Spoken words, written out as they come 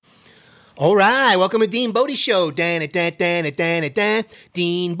All right, welcome to Dean Bodie Show. Dan,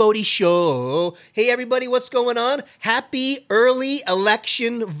 Dean Bodie Show. Hey, everybody, what's going on? Happy early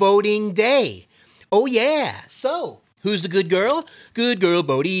election voting day. Oh, yeah. So, who's the good girl? Good girl,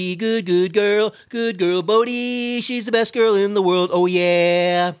 Bodie. Good girl. Good girl, Bodie. She's the best girl in the world. Oh,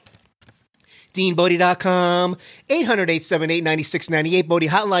 yeah. DeanBodie.com. 800-878-9698. Bodie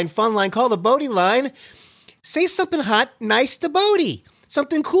Hotline, Fun Line. Call the Bodie line. Say something hot, nice to Bodie.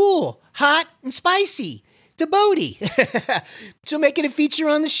 Something cool, hot, and spicy to Bodie. So making a feature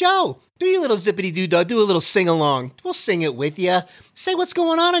on the show. Do your little zippity-doo-dah, do a little sing-along. We'll sing it with you. Say what's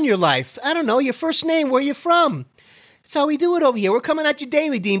going on in your life. I don't know, your first name, where you from. That's how we do it over here. We're coming at you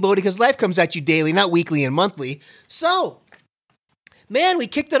daily, Dean Bodie, because life comes at you daily, not weekly and monthly. So, man, we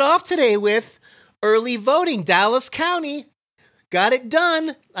kicked it off today with early voting. Dallas County got it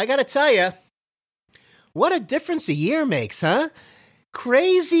done. I got to tell you, what a difference a year makes, huh?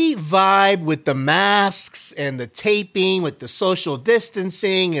 Crazy vibe with the masks and the taping, with the social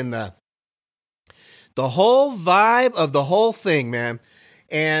distancing and the whole vibe of the whole thing, man.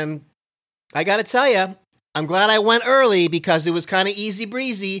 And I got to tell you, I'm glad I went early because it was kind of easy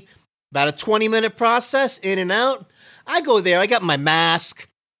breezy. About a 20-minute process, in and out. I go there, I got my mask,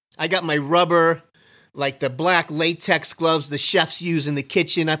 I got my rubber, like the black latex gloves the chefs use in the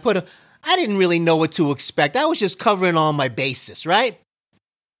kitchen. I didn't really know what to expect. I was just covering all my bases, right?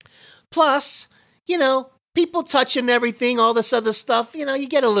 Plus, people touching everything, all this other stuff, you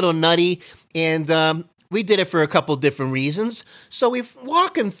get a little nutty. And we did it for a couple different reasons. So we're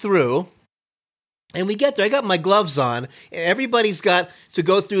walking through, and we get there. I got my gloves on, and everybody's got to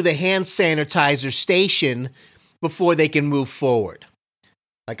go through the hand sanitizer station before they can move forward.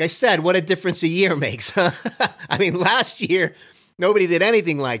 Like I said, what a difference a year makes. I mean, last year, nobody did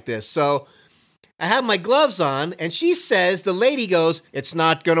anything like this. So I have my gloves on, and the lady goes, "It's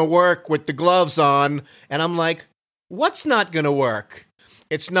not going to work with the gloves on." And I'm like, what's not going to work?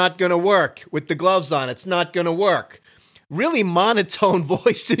 It's not going to work with the gloves on. It's not going to work. Really monotone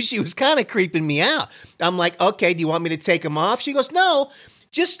voice, too. She was kind of creeping me out. I'm like, okay, do you want me to take them off? She goes, no,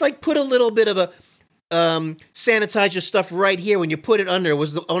 just like put a little bit of a sanitizer stuff right here. When you put it under, it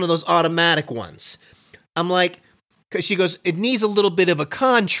was one of those automatic ones. I'm like, because she goes, it needs a little bit of a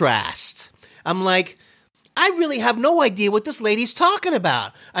contrast. I'm like, I really have no idea what this lady's talking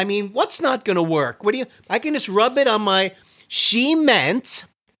about. I mean, what's not going to work? I can just rub it on my... She meant,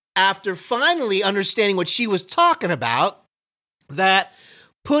 after finally understanding what she was talking about, that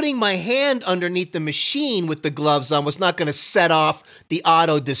putting my hand underneath the machine with the gloves on was not going to set off the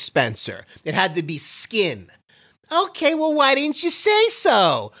auto dispenser. It had to be skin. Okay, well, why didn't you say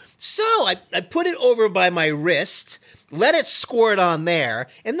so? So I put it over by my wrist, let it squirt on there,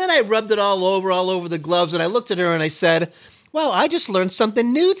 and then I rubbed it all over the gloves, and I looked at her and I said, well, I just learned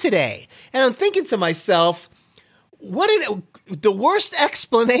something new today. And I'm thinking to myself, the worst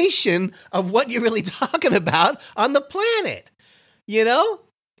explanation of what you're really talking about on the planet,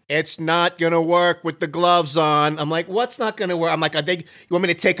 It's not going to work with the gloves on. I'm like, what's not going to work? I'm like, you want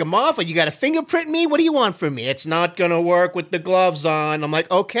me to take them off, or you got to fingerprint me? What do you want from me? It's not going to work with the gloves on. I'm like,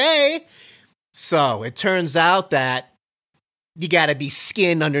 okay. So it turns out that you got to be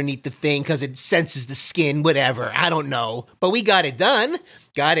skin underneath the thing because it senses the skin, whatever. I don't know. But we got it done.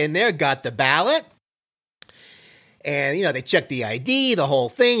 Got in there, got the ballot. And, they check the ID, the whole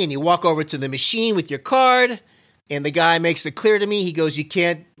thing, and you walk over to the machine with your card. And the guy makes it clear to me. He goes, you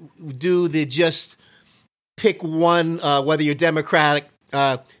can't do the just pick one, whether you're Democrat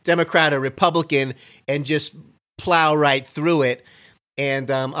or Republican, and just plow right through it. And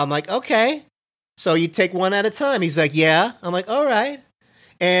I'm like, okay. So you take one at a time. He's like, yeah. I'm like, all right.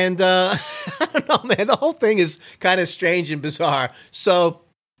 And I don't know, man. The whole thing is kind of strange and bizarre. So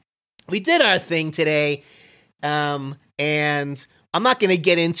we did our thing today. And I'm not going to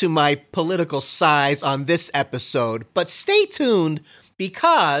get into my political sides on this episode, but stay tuned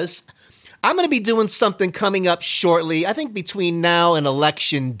because I'm going to be doing something coming up shortly, I think between now and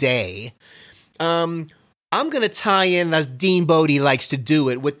Election Day. I'm going to tie in, as Dean Bodie likes to do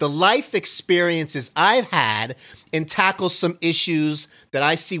it, with the life experiences I've had and tackle some issues that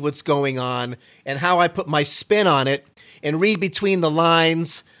I see what's going on and how I put my spin on it and read between the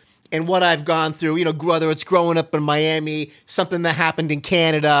lines and what I've gone through, whether it's growing up in Miami, something that happened in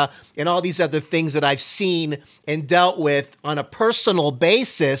Canada, and all these other things that I've seen and dealt with on a personal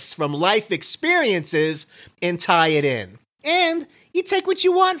basis from life experiences and tie it in. And you take what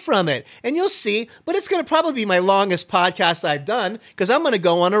you want from it, and you'll see. But it's going to probably be my longest podcast I've done because I'm going to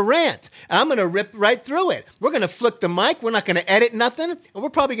go on a rant. I'm going to rip right through it. We're going to flick the mic. We're not going to edit nothing. And we're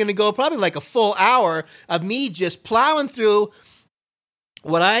probably going to go like a full hour of me just plowing through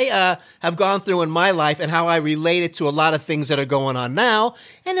what I have gone through in my life and how I relate it to a lot of things that are going on now.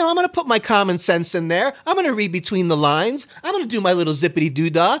 And I'm going to put my common sense in there. I'm going to read between the lines. I'm going to do my little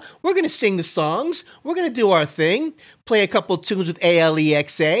zippity-doo-dah. We're going to sing the songs. We're going to do our thing. Play a couple tunes with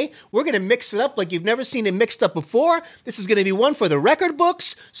Alexa. We're going to mix it up like you've never seen it mixed up before. This is going to be one for the record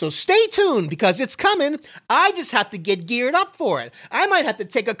books. So stay tuned because it's coming. I just have to get geared up for it. I might have to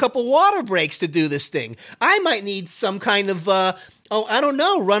take a couple water breaks to do this thing. I might need some kind of run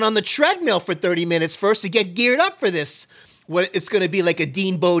on the treadmill for 30 minutes first to get geared up for this. What it's going to be like a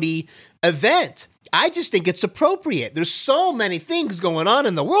Dean Bodie event. I just think it's appropriate. There's so many things going on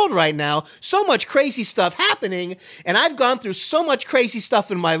in the world right now, so much crazy stuff happening, and I've gone through so much crazy stuff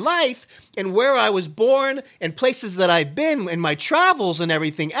in my life and where I was born and places that I've been and my travels and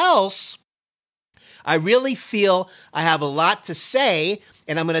everything else. I really feel I have a lot to say,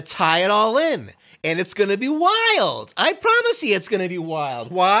 and I'm going to tie it all in. And it's going to be wild. I promise you it's going to be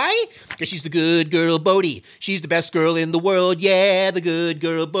wild. Why? Because she's the good girl Bodie. She's the best girl in the world. Yeah, the good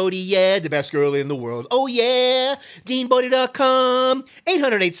girl Bodie. Yeah, the best girl in the world. Oh, yeah. DeanBodie.com.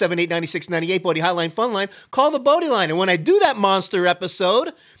 800-878-9698. Bodie Hotline Fun Line. Call the Bodie line. And when I do that monster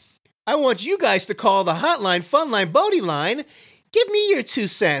episode, I want you guys to call the Hotline Fun Line Bodie line. Give me your 2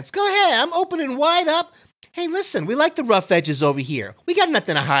 cents. Go ahead. I'm opening wide up. Hey, listen, we like the rough edges over here. We got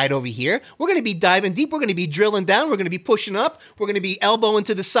nothing to hide over here. We're going to be diving deep. We're going to be drilling down. We're going to be pushing up. We're going to be elbowing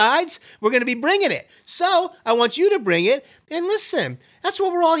to the sides. We're going to be bringing it. So I want you to bring it. And listen, that's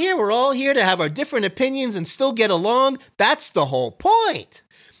what we're all here. We're all here to have our different opinions and still get along. That's the whole point.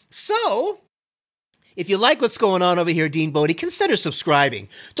 So if you like what's going on over here, Dean Bodie, consider subscribing.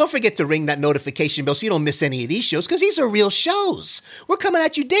 Don't forget to ring that notification bell so you don't miss any of these shows, because these are real shows. We're coming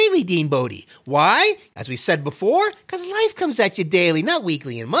at you daily, Dean Bodie. Why? As we said before, because life comes at you daily, not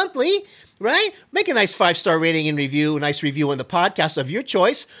weekly and monthly, right? Make a nice 5-star rating and review, a nice review on the podcast of your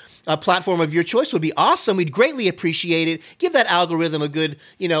choice. A platform of your choice would be awesome. We'd greatly appreciate it. Give that algorithm a good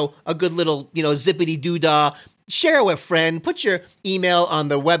little, zippity-doo-dah. Share it with a friend. Put your email on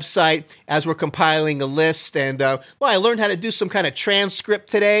the website as we're compiling a list. And, I learned how to do some kind of transcript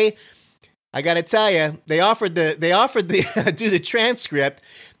today. I got to tell you, they offered the do the transcript.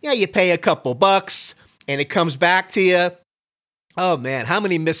 Yeah, you pay a couple bucks and it comes back to you. Oh man, how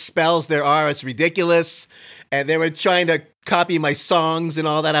many misspells there are. It's ridiculous. And they were trying to copy my songs and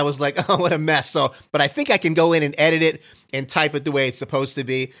all that. I was like, oh, what a mess. But I think I can go in and edit it and type it the way it's supposed to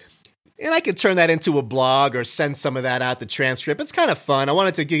be. And I could turn that into a blog or send some of that out, the transcript. It's kind of fun. I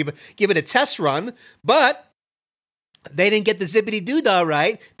wanted to give it a test run, but they didn't get the zippity-doo-dah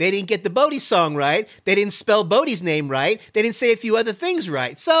right. They didn't get the Bodie song right. They didn't spell Bodie's name right. They didn't say a few other things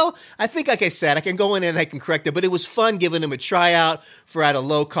right. So I think, like I said, I can go in and I can correct it, but it was fun giving them a tryout at a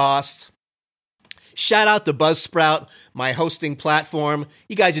low cost. Shout out to Buzzsprout, my hosting platform.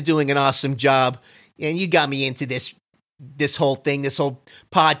 You guys are doing an awesome job, and you got me into this whole thing, this whole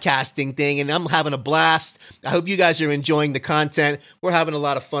podcasting thing, and I'm having a blast. I hope you guys are enjoying the content. We're having a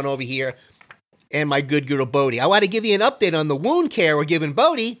lot of fun over here. And my good girl Bodie. I want to give you an update on the wound care we're giving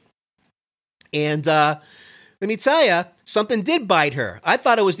Bodie. And let me tell you, something did bite her. I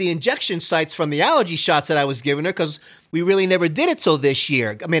thought it was the injection sites from the allergy shots that I was giving her, because we really never did it till this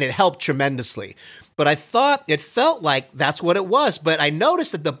year. I mean, it helped tremendously. But I thought it felt like that's what it was. But I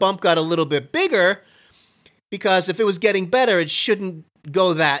noticed that the bump got a little bit bigger, because if it was getting better, it shouldn't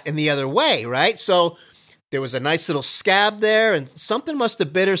go that in the other way, right? So there was a nice little scab there, and something must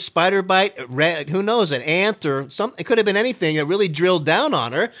have bit her, spider bite, who knows, an ant or something. It could have been anything that really drilled down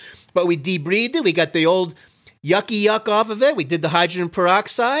on her. But we debrided it. We got the old yucky yuck off of it. We did the hydrogen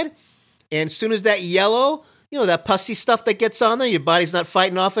peroxide. And as soon as that yellow, that pussy stuff that gets on there, your body's not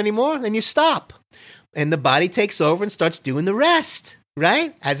fighting off anymore, then you stop. And the body takes over and starts doing the rest.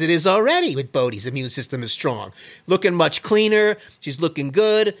 Right? As it is already with Bodie's immune system is strong. Looking much cleaner. She's looking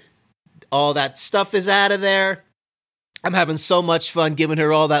good. All that stuff is out of there. I'm having so much fun giving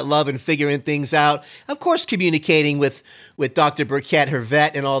her all that love and figuring things out. Of course, communicating with Dr. Burkett, her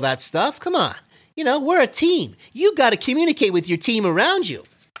vet, and all that stuff. Come on. We're a team. You got to communicate with your team around you.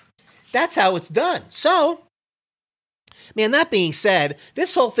 That's how it's done. So, man, that being said,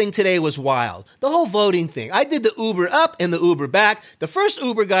 this whole thing today was wild. The whole voting thing. I did the Uber up and the Uber back. The first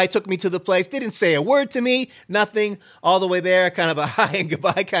Uber guy took me to the place, didn't say a word to me, nothing, all the way there, kind of a hi and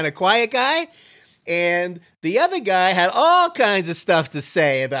goodbye kind of quiet guy. And the other guy had all kinds of stuff to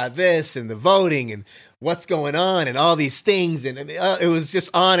say about this and the voting and what's going on and all these things. And it was just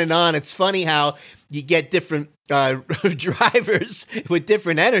on and on. It's funny how you get different drivers with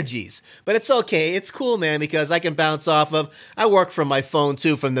different energies. But it's okay. It's cool, man, because I can bounce off of. I work from my phone,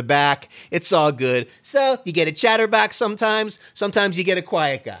 too, from the back. It's all good. So you get a chatterback sometimes. Sometimes you get a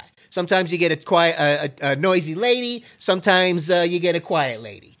quiet guy. Sometimes you get a noisy lady. Sometimes you get a quiet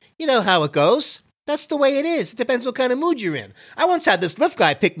lady. You know how it goes. That's the way it is. It depends what kind of mood you're in. I once had this Lyft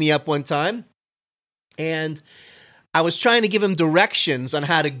guy pick me up one time, and I was trying to give him directions on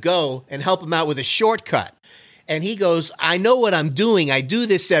how to go and help him out with a shortcut. And he goes, I know what I'm doing. I do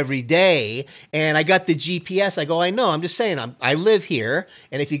this every day. And I got the GPS. I go, I know. I'm just saying, I live here.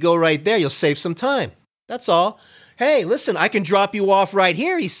 And if you go right there, you'll save some time. That's all. Hey, listen, I can drop you off right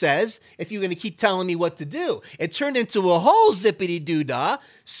here, he says, if you're going to keep telling me what to do. It turned into a whole zippity-doo-dah.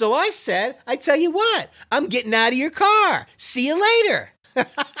 So I said, I tell you what, I'm getting out of your car. See you later.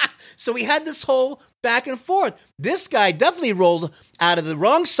 So we had this whole back and forth. This guy definitely rolled out of the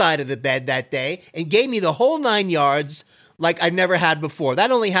wrong side of the bed that day and gave me the whole 9 yards like I've never had before.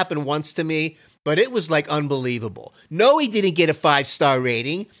 That only happened once to me, but it was like unbelievable. No, he didn't get a 5-star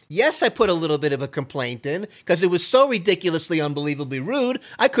rating. Yes, I put a little bit of a complaint in because it was so ridiculously, unbelievably rude,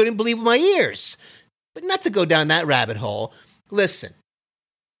 I couldn't believe my ears. But not to go down that rabbit hole. Listen.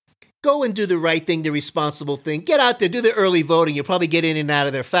 Go and do the right thing, the responsible thing. Get out there, do the early voting. You'll probably get in and out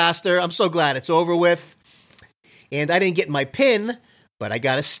of there faster. I'm so glad it's over with. And I didn't get my pin, but I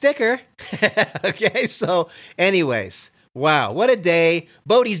got a sticker. Okay, so anyways, wow, what a day.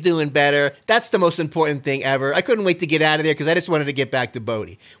 Bodie's doing better. That's the most important thing ever. I couldn't wait to get out of there because I just wanted to get back to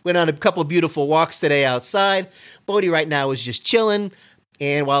Bodie. Went on a couple beautiful walks today outside. Bodie right now is just chilling.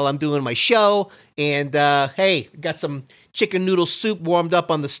 And while I'm doing my show, and hey, got some chicken noodle soup warmed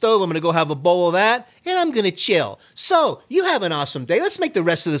up on the stove. I'm going to go have a bowl of that, and I'm going to chill. So, you have an awesome day. Let's make the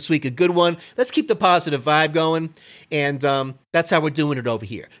rest of this week a good one. Let's keep the positive vibe going, and that's how we're doing it over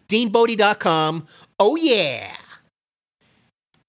here. DeanBodie.com. Oh, yeah.